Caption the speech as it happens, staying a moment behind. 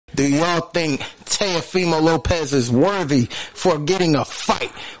do y'all think Teofimo Lopez is worthy for getting a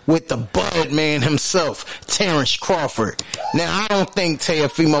fight with the Bud man himself, Terrence Crawford? Now, I don't think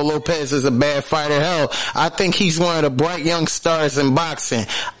Teofimo Lopez is a bad fighter. Hell, I think he's one of the bright young stars in boxing.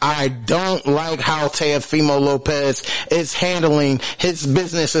 I don't like how Teofimo Lopez is handling his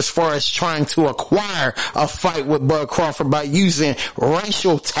business as far as trying to acquire a fight with Bud Crawford by using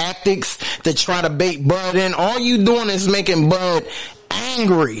racial tactics to try to bait Bud in. All you doing is making Bud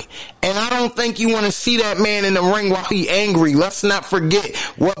angry. And I don't think you want to see that man in the ring while he angry. Let's not forget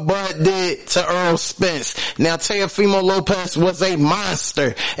what Bud did to Earl Spence. Now, Teofimo Lopez was a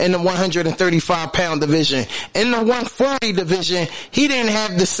monster in the 135-pound division. In the 140 division, he didn't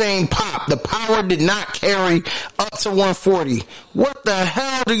have the same pop. The power did not carry up to 140. What the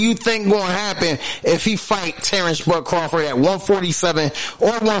hell do you think going to happen if he fight Terrence Bud Crawford at 147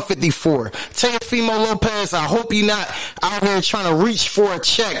 or 154? Teofimo Lopez, I hope you're not out here trying to reach for a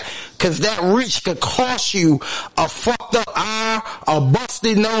check, because that reach could cost you a fucked up eye, a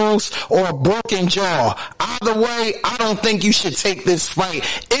busted nose, or a broken jaw. Either way, I don't think you should take this fight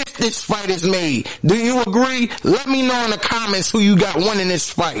if this fight is made. Do you agree? Let me know in the comments who you got winning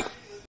this fight.